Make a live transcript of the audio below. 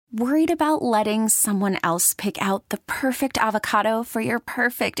Worried about letting someone else pick out the perfect avocado for your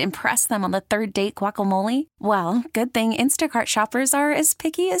perfect impress them on the third date guacamole? Well, good thing Instacart shoppers are as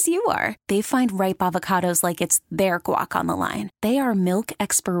picky as you are. They find ripe avocados like it's their guac on the line. They are milk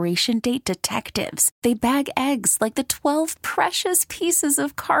expiration date detectives. They bag eggs like the 12 precious pieces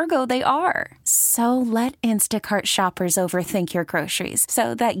of cargo they are. So let Instacart shoppers overthink your groceries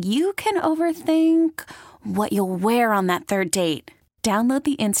so that you can overthink what you'll wear on that third date. Download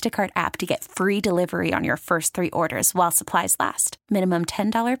the Instacart app to get free delivery on your first 3 orders while supplies last. Minimum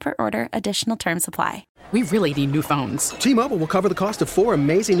 $10 per order. Additional terms apply. We really need new phones. T-Mobile will cover the cost of 4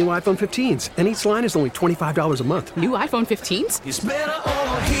 amazing new iPhone 15s, and each line is only $25 a month. New iPhone 15s? It's better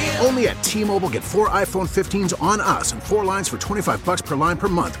over here. Only at T-Mobile, get 4 iPhone 15s on us and 4 lines for $25 per line per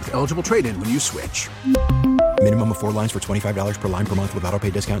month with eligible trade-in when you switch. Minimum of 4 lines for $25 per line per month with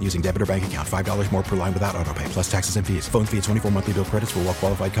autopay discount using debit or bank account. $5 more per line without autopay, plus taxes and fees. Phone fee at 24 monthly bill credits for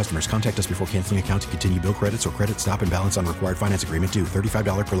well-qualified customers. Contact us before canceling account to continue bill credits or credit stop and balance on required finance agreement due.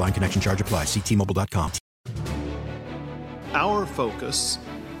 $35 per line connection charge applies. See T-Mobile.com. Our focus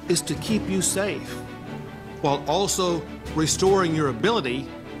is to keep you safe while also restoring your ability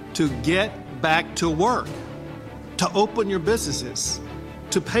to get back to work, to open your businesses,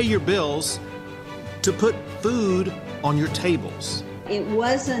 to pay your bills, to put food on your tables. It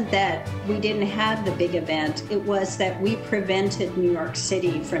wasn't that we didn't have the big event. It was that we prevented New York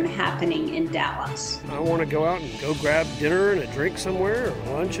City from happening in Dallas. I want to go out and go grab dinner and a drink somewhere,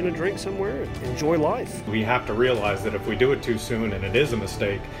 or lunch and a drink somewhere, and enjoy life. We have to realize that if we do it too soon and it is a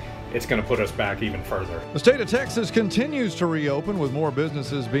mistake, it's going to put us back even further. The state of Texas continues to reopen with more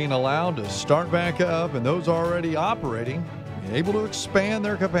businesses being allowed to start back up and those already operating able to expand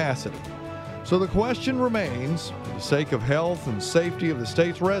their capacity. So the question remains, for the sake of health and safety of the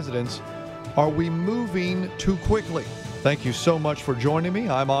state's residents, are we moving too quickly? Thank you so much for joining me.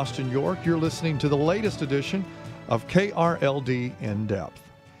 I'm Austin York. You're listening to the latest edition of KRLD In Depth.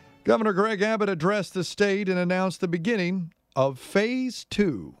 Governor Greg Abbott addressed the state and announced the beginning of Phase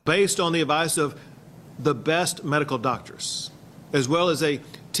 2. Based on the advice of the best medical doctors, as well as a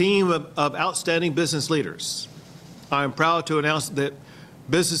team of outstanding business leaders, I am proud to announce that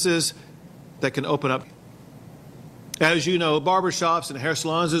businesses that can open up. As you know, barbershops and hair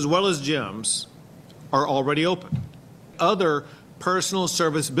salons, as well as gyms, are already open. Other personal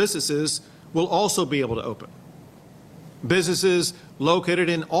service businesses will also be able to open. Businesses located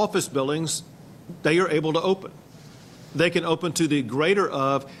in office buildings, they are able to open. They can open to the greater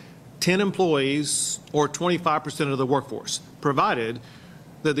of 10 employees or 25% of the workforce, provided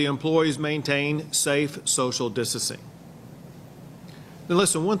that the employees maintain safe social distancing. Now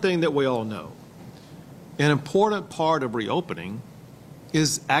listen, one thing that we all know, an important part of reopening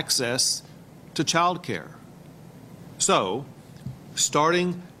is access to child care. So,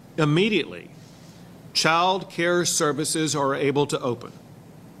 starting immediately, child care services are able to open.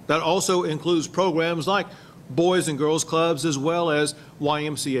 That also includes programs like Boys and Girls Clubs as well as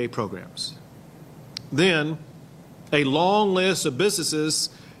YMCA programs. Then, a long list of businesses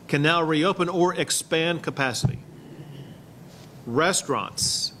can now reopen or expand capacity.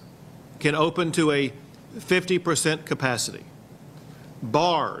 Restaurants can open to a 50% capacity.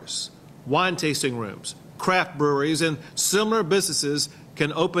 Bars, wine tasting rooms, craft breweries, and similar businesses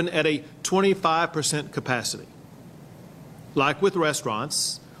can open at a 25% capacity. Like with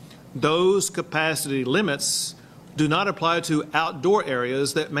restaurants, those capacity limits do not apply to outdoor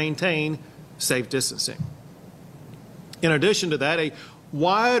areas that maintain safe distancing. In addition to that, a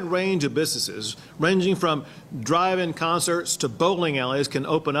wide range of businesses, ranging from drive-in concerts to bowling alleys, can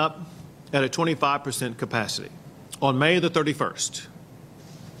open up at a 25% capacity. On May the 31st,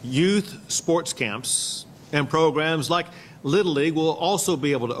 youth sports camps and programs like Little League will also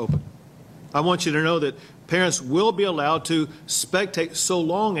be able to open. I want you to know that parents will be allowed to spectate so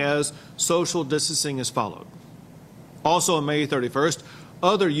long as social distancing is followed. Also on May 31st,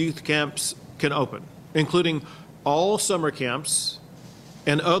 other youth camps can open, including all summer camps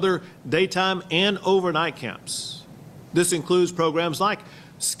and other daytime and overnight camps. This includes programs like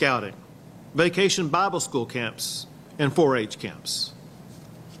scouting, vacation Bible school camps, and 4-H camps.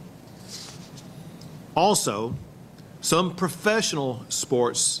 Also, some professional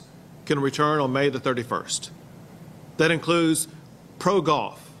sports can return on May the 31st. That includes pro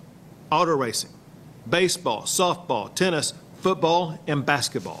golf, auto racing, baseball, softball, tennis, football, and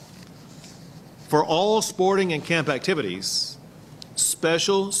basketball. For all sporting and camp activities,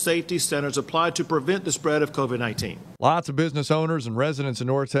 special safety standards apply to prevent the spread of COVID-19. Lots of business owners and residents in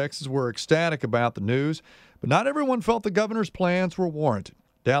North Texas were ecstatic about the news, but not everyone felt the governor's plans were warranted.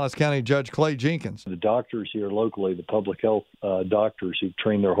 Dallas County Judge Clay Jenkins. The doctors here locally, the public health doctors who've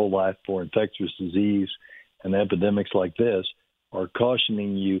trained their whole life for infectious disease and epidemics like this, are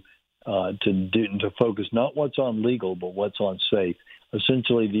cautioning you to focus not what's on legal, but what's on safe.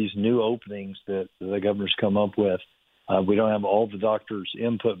 Essentially, these new openings that the governor's come up with, we don't have all the doctors'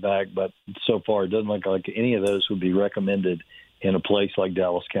 input back, but so far it doesn't look like any of those would be recommended in a place like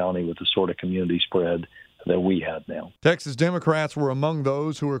Dallas County with the sort of community spread that we have now. Texas Democrats were among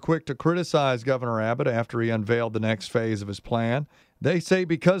those who were quick to criticize Governor Abbott after he unveiled the next phase of his plan. They say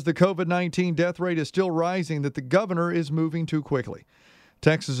because the COVID-19 death rate is still rising that the governor is moving too quickly.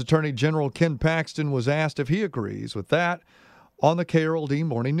 Texas Attorney General Ken Paxton was asked if he agrees with that on the KRLD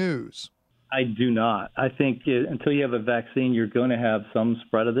Morning News. I do not. I think until you have a vaccine, you're going to have some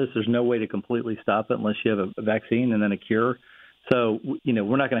spread of this. There's no way to completely stop it unless you have a vaccine and then a cure. So,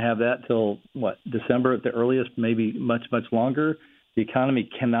 we're not going to have that till, December at the earliest, maybe much, much longer. The economy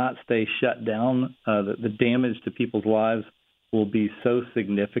cannot stay shut down. The damage to people's lives will be so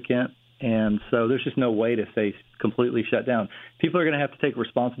significant. And so there's just no way to stay completely shut down. People are going to have to take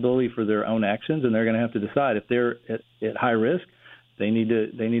responsibility for their own actions, and they're going to have to decide if they're at high risk. They need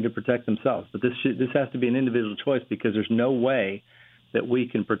to protect themselves. But this has to be an individual choice, because there's no way that we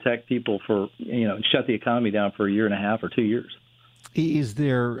can protect people for, shut the economy down for a year and a half or 2 years. Is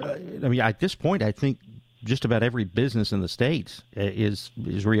there, at this point, I think just about every business in the state is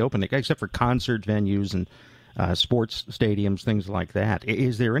reopening, except for concert venues and sports stadiums, things like that.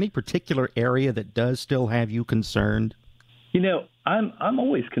 Is there any particular area that does still have you concerned? I'm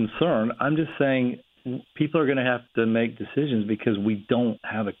always concerned. I'm just saying people are going to have to make decisions because we don't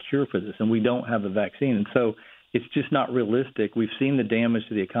have a cure for this and we don't have a vaccine. And so it's just not realistic. We've seen the damage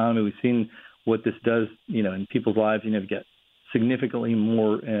to the economy. We've seen what this does, in people's lives. You've got significantly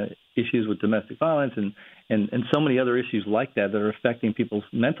more issues with domestic violence and so many other issues like that are affecting people's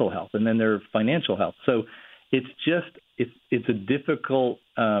mental health and then their financial health. So it's a difficult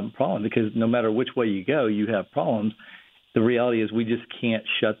problem, because no matter which way you go, you have problems. The reality is we just can't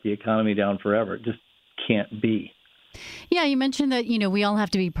shut the economy down forever. It just can't be. Yeah, you mentioned that, we all have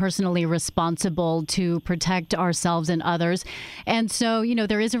to be personally responsible to protect ourselves and others. And so,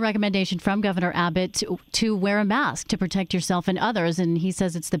 there is a recommendation from Governor Abbott to wear a mask to protect yourself and others. And he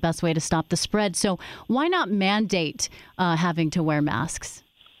says it's the best way to stop the spread. So why not mandate having to wear masks?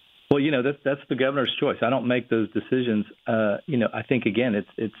 Well, that's the governor's choice. I don't make those decisions. I think, again,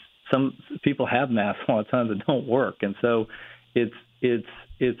 it's some people have masks a lot of times that don't work. And so it's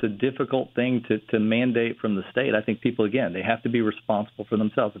a difficult thing to mandate from the state. I think people, again, they have to be responsible for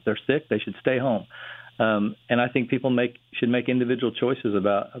themselves. If they're sick, they should stay home. And I think people should make individual choices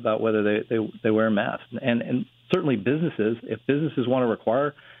about whether they wear masks. And certainly businesses, if businesses want to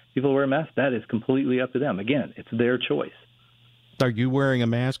require people to wear masks, that is completely up to them. Again, it's their choice. Are you wearing a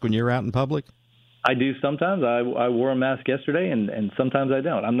mask when you're out in public? I do sometimes. I wore a mask yesterday, and sometimes I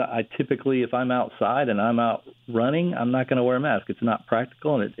don't. I typically, if I'm outside and I'm out running, I'm not going to wear a mask. It's not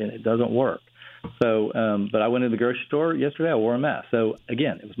practical, and it doesn't work. So, but I went to the grocery store yesterday. I wore a mask. So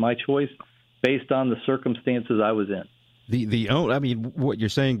again, it was my choice based on the circumstances I was in. What you're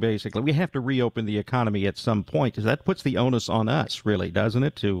saying basically, we have to reopen the economy at some point, because that puts the onus on us, really, doesn't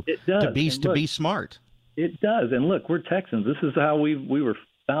it? To be smart. It does. And look, we're Texans. This is how we were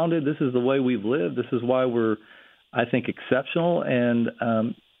founded. This is the way we've lived. This is why we're, I think, exceptional. And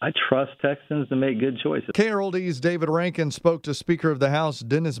I trust Texans to make good choices. KRLD's David Rankin spoke to Speaker of the House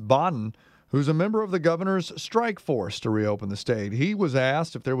Dennis Bodden, who's a member of the governor's strike force to reopen the state. He was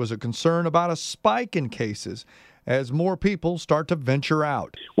asked if there was a concern about a spike in cases as more people start to venture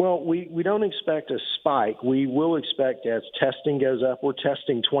out. Well, we don't expect a spike. We will expect, as testing goes up, we're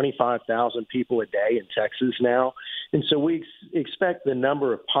testing 25,000 people a day in Texas now. And so we expect the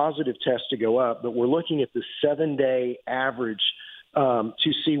number of positive tests to go up, but we're looking at the 7-day average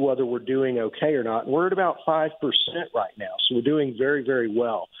to see whether we're doing okay or not. And we're at about 5% right now, so we're doing very, very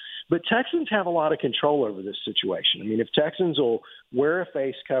well. But Texans have a lot of control over this situation. I mean, if Texans will wear a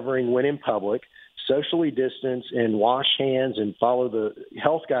face covering when in public, socially distance and wash hands and follow the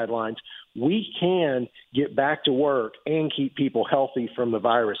health guidelines, we can get back to work and keep people healthy from the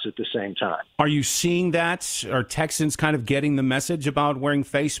virus at the same time. Are you seeing that? Are Texans kind of getting the message about wearing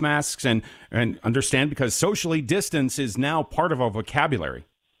face masks and understand? Because socially distance is now part of our vocabulary.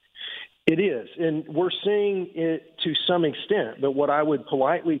 It is, and we're seeing it to some extent. But what I would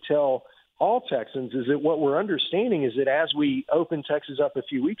politely tell all Texans is that what we're understanding is that as we opened Texas up a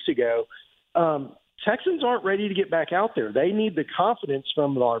few weeks ago, Texans aren't ready to get back out there. They need the confidence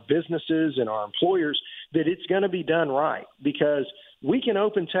from our businesses and our employers that it's going to be done right, because we can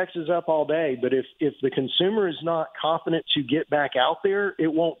open Texas up all day, but if the consumer is not confident to get back out there,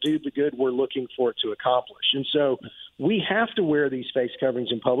 it won't do the good we're looking for it to accomplish. And so we have to wear these face coverings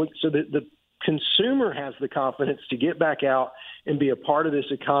in public so that the consumer has the confidence to get back out and be a part of this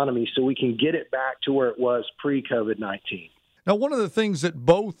economy so we can get it back to where it was pre-COVID-19. Now, one of the things that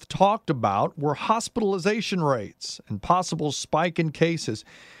both talked about were hospitalization rates and possible spike in cases,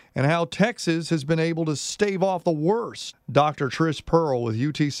 and how Texas has been able to stave off the worst. Dr. Trish Pearl with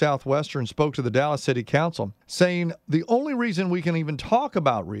UT Southwestern spoke to the Dallas City Council, saying the only reason we can even talk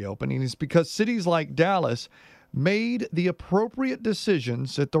about reopening is because cities like Dallas made the appropriate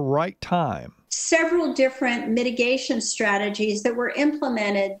decisions at the right time. Several different mitigation strategies that were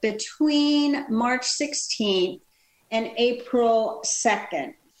implemented between March 16th and April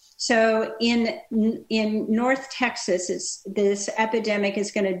 2nd. So in North Texas, this epidemic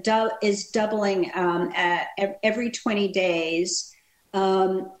is doubling every 20 days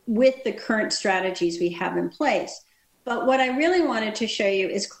with the current strategies we have in place. But what I really wanted to show you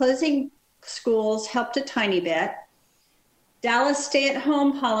is closing schools helped a tiny bit. Dallas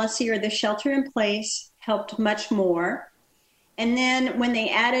stay-at-home policy, or the shelter-in-place, helped much more. And then when they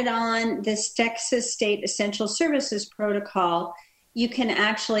added on this Texas State Essential Services Protocol, you can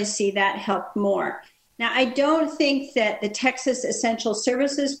actually see that help more. Now, I don't think that the Texas Essential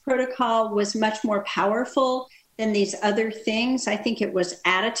Services Protocol was much more powerful than these other things. I think it was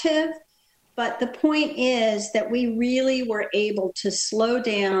additive. But the point is that we really were able to slow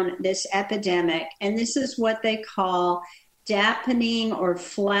down this epidemic, and this is what they call dampening or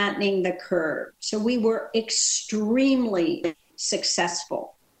flattening the curve. So we were extremely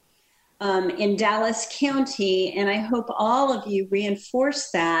successful in Dallas County, and I hope all of you reinforce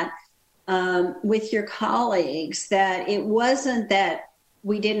that with your colleagues, that it wasn't that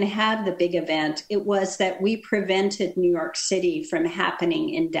we didn't have the big event, it was that we prevented New York City from happening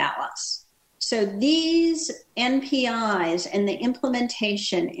in Dallas. So these NPIs and the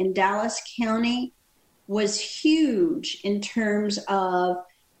implementation in Dallas County was huge in terms of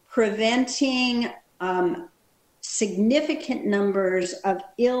preventing significant numbers of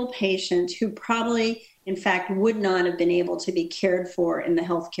ill patients who probably, in fact, would not have been able to be cared for in the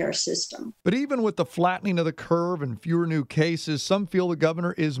healthcare system. But even with the flattening of the curve and fewer new cases, some feel the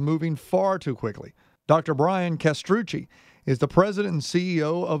governor is moving far too quickly. Dr. Brian Castrucci is the president and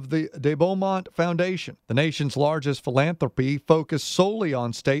CEO of the De Beaumont Foundation, the nation's largest philanthropy focused solely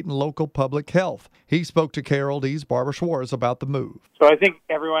on state and local public health. He spoke to Carol D's Barbara Schwartz about the move. So I think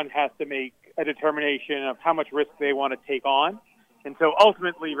everyone has to make a determination of how much risk they want to take on. And so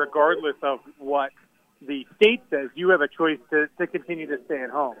ultimately, regardless of what the state says, you have a choice to continue to stay at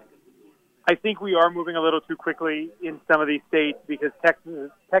home. I think we are moving a little too quickly in some of these states because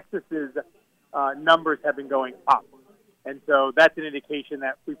Texas's numbers have been going up. And so that's an indication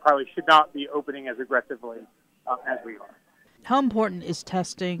that we probably should not be opening as aggressively as we are. How important is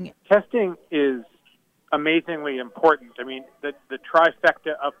testing? Testing is amazingly important. I mean, the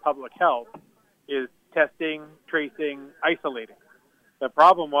trifecta of public health is testing, tracing, isolating. The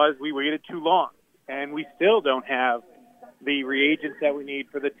problem was we waited too long, and we still don't have the reagents that we need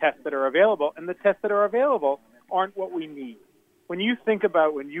for the tests that are available, and the tests that are available aren't what we need. When you think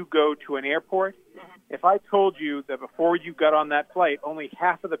about when you go to an airport, if I told you that before you got on that flight, only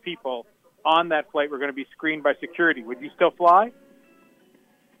half of the people on that flight were going to be screened by security, would you still fly?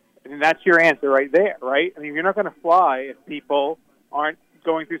 And that's your answer right there, right? I mean, you're not going to fly if people aren't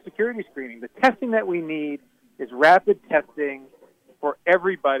going through security screening. The testing that we need is rapid testing for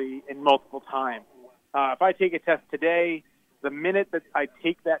everybody in multiple times. If I take a test today, the minute that I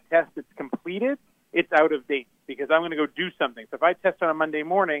take that test, it's completed, it's out of date because I'm going to go do something. So if I test on a Monday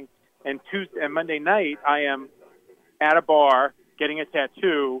morning and Monday night I am at a bar getting a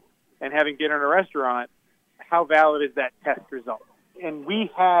tattoo and having dinner in a restaurant, how valid is that test result? And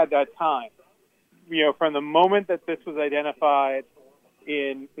we had a time, from the moment that this was identified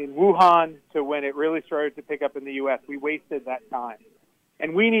in Wuhan to when it really started to pick up in the U.S., we wasted that time.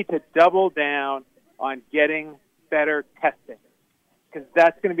 And we need to double down on getting better testing because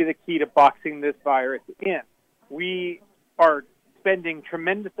that's going to be the key to boxing this virus in. We are spending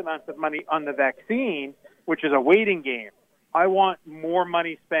tremendous amounts of money on the vaccine, which is a waiting game. I want more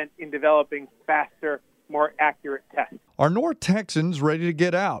money spent in developing faster, more accurate tests. Are North Texans ready to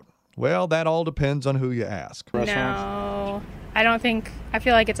get out? Well, that all depends on who you ask. No, I don't think. I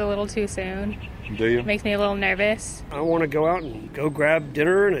feel like it's a little too soon. Do you? It makes me a little nervous. I want to go out and go grab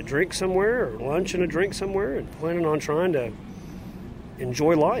dinner and a drink somewhere, or lunch and a drink somewhere, and planning on trying to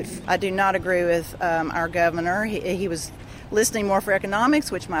enjoy life. I do not agree with our governor. He was listening more for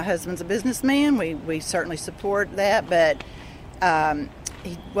economics, which my husband's a businessman. We certainly support that, but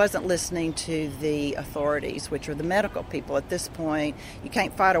he wasn't listening to the authorities, which are the medical people. At this point, you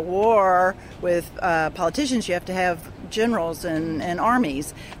can't fight a war with politicians. You have to have generals and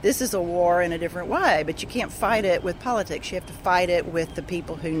armies. This is a war in a different way, but you can't fight it with politics. You have to fight it with the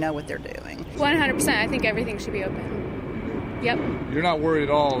people who know what they're doing. 100%. I think everything should be open. Yep. You're not worried at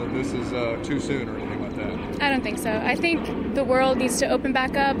all that this is too soon or anything like that? I don't think so. I think the world needs to open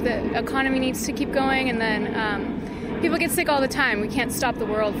back up. The economy needs to keep going, and then people get sick all the time. We can't stop the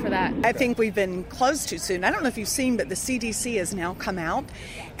world for that. I think we've been closed too soon. I don't know if you've seen, but the CDC has now come out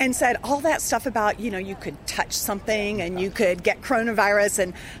and said all that stuff about, you could touch something and you could get coronavirus,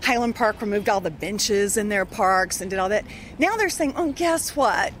 and Highland Park removed all the benches in their parks and did all that. Now they're saying, oh, guess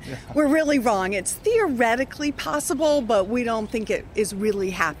what? We're really wrong. It's theoretically possible, but we don't think it is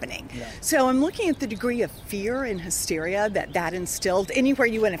really happening. Yeah. So I'm looking at the degree of fear and hysteria that instilled. Anywhere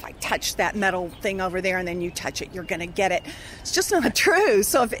you went, if I touch that metal thing over there and then you touch it, you're going to get it. It's just not true.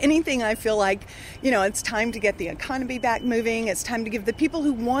 So if anything, I feel like, it's time to get the economy back moving. It's time to give the people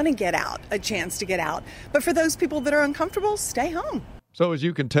who want to get out a chance to get out. But for those people that are uncomfortable, stay home. So as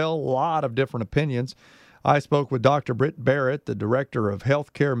you can tell, a lot of different opinions. I spoke with Dr. Britt Barrett, the Director of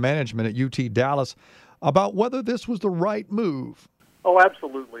Healthcare Management at UT Dallas, about whether this was the right move. Oh,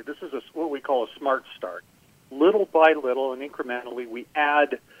 absolutely. This is what we call a smart start. Little by little and incrementally, we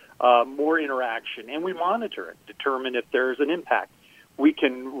add more interaction, and we monitor it, determine if there's an impact. We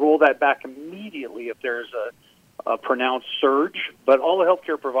can roll that back immediately if there's a pronounced surge, but all the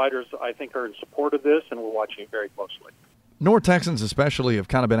healthcare providers, I think, are in support of this, and we're watching it very closely. North Texans especially have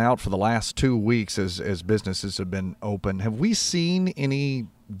kind of been out for the last 2 weeks as businesses have been open. Have we seen any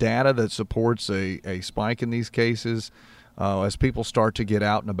data that supports a spike in these cases as people start to get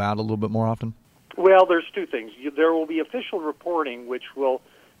out and about a little bit more often? Well, there's two things. There will be official reporting, which will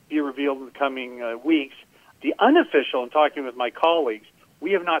be revealed in the coming weeks. The unofficial, and talking with my colleagues,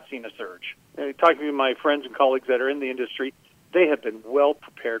 we have not seen a surge. Talking to my friends and colleagues that are in the industry, they have been well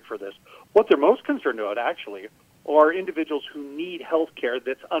prepared for this. What they're most concerned about, actually, are individuals who need health care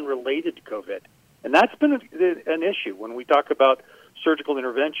that's unrelated to COVID. And that's been an issue. When we talk about surgical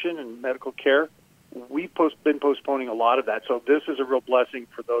intervention and medical care, we've been postponing a lot of that. So this is a real blessing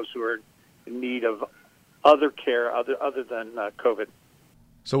for those who are in need of other care other than COVID.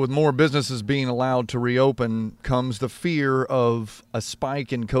 So with more businesses being allowed to reopen comes the fear of a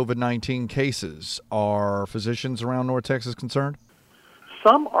spike in COVID-19 cases. Are physicians around North Texas concerned?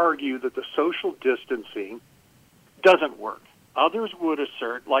 Some argue that the social distancing doesn't work. Others would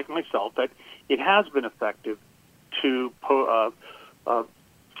assert, like myself, that it has been effective to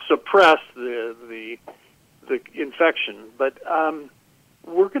suppress the infection. But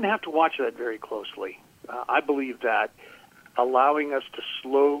we're going to have to watch that very closely. I believe that allowing us to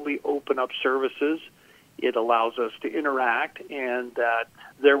slowly open up services, it allows us to interact, and that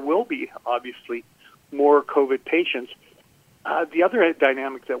there will be, obviously, more COVID patients. The other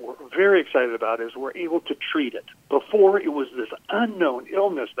dynamic that we're very excited about is we're able to treat it. Before, it was this unknown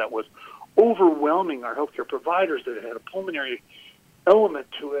illness that was overwhelming our healthcare providers, that it had a pulmonary element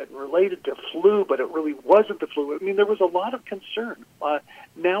to it related to flu, but it really wasn't the flu. I mean, there was a lot of concern.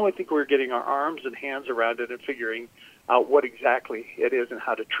 Now I think we're getting our arms and hands around it and figuring out what exactly it is and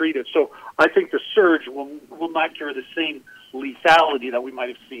how to treat it. So I think the surge will not carry the same lethality that we might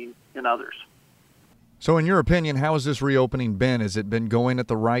have seen in others. So in your opinion, how has this reopening been? Has it been going at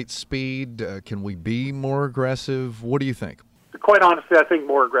the right speed? Can we be more aggressive? What do you think? Quite honestly, I think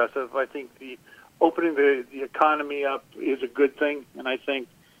more aggressive. I think the opening the economy up is a good thing, and I think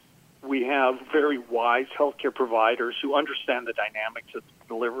we have very wise healthcare providers who understand the dynamics of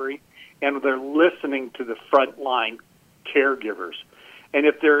delivery, and they're listening to the frontline caregivers. And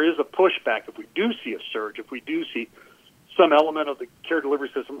if there is a pushback, if we do see a surge, if we do see some element of the care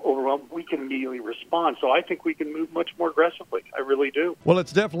delivery system overwhelmed, we can immediately respond. So I think we can move much more aggressively. I really do. Well,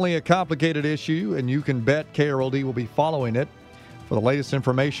 it's definitely a complicated issue, and you can bet KRLD will be following it. For the latest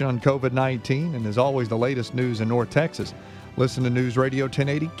information on COVID-19 and, as always, the latest news in North Texas, listen to News Radio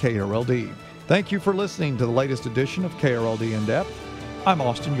 1080 KRLD. Thank you for listening to the latest edition of KRLD In Depth. I'm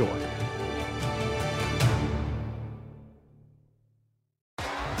Austin York.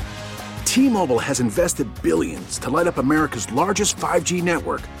 T-Mobile has invested billions to light up America's largest 5G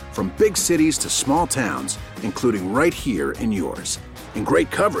network, from big cities to small towns, including right here in yours. And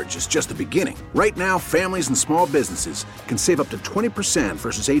great coverage is just the beginning. Right now, families and small businesses can save up to 20%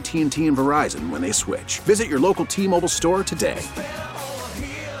 versus AT&T and Verizon when they switch. Visit your local T-Mobile store today.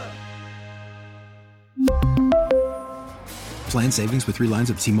 Plan savings with 3 lines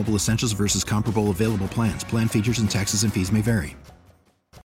of T-Mobile Essentials versus comparable available plans. Plan features and taxes and fees may vary.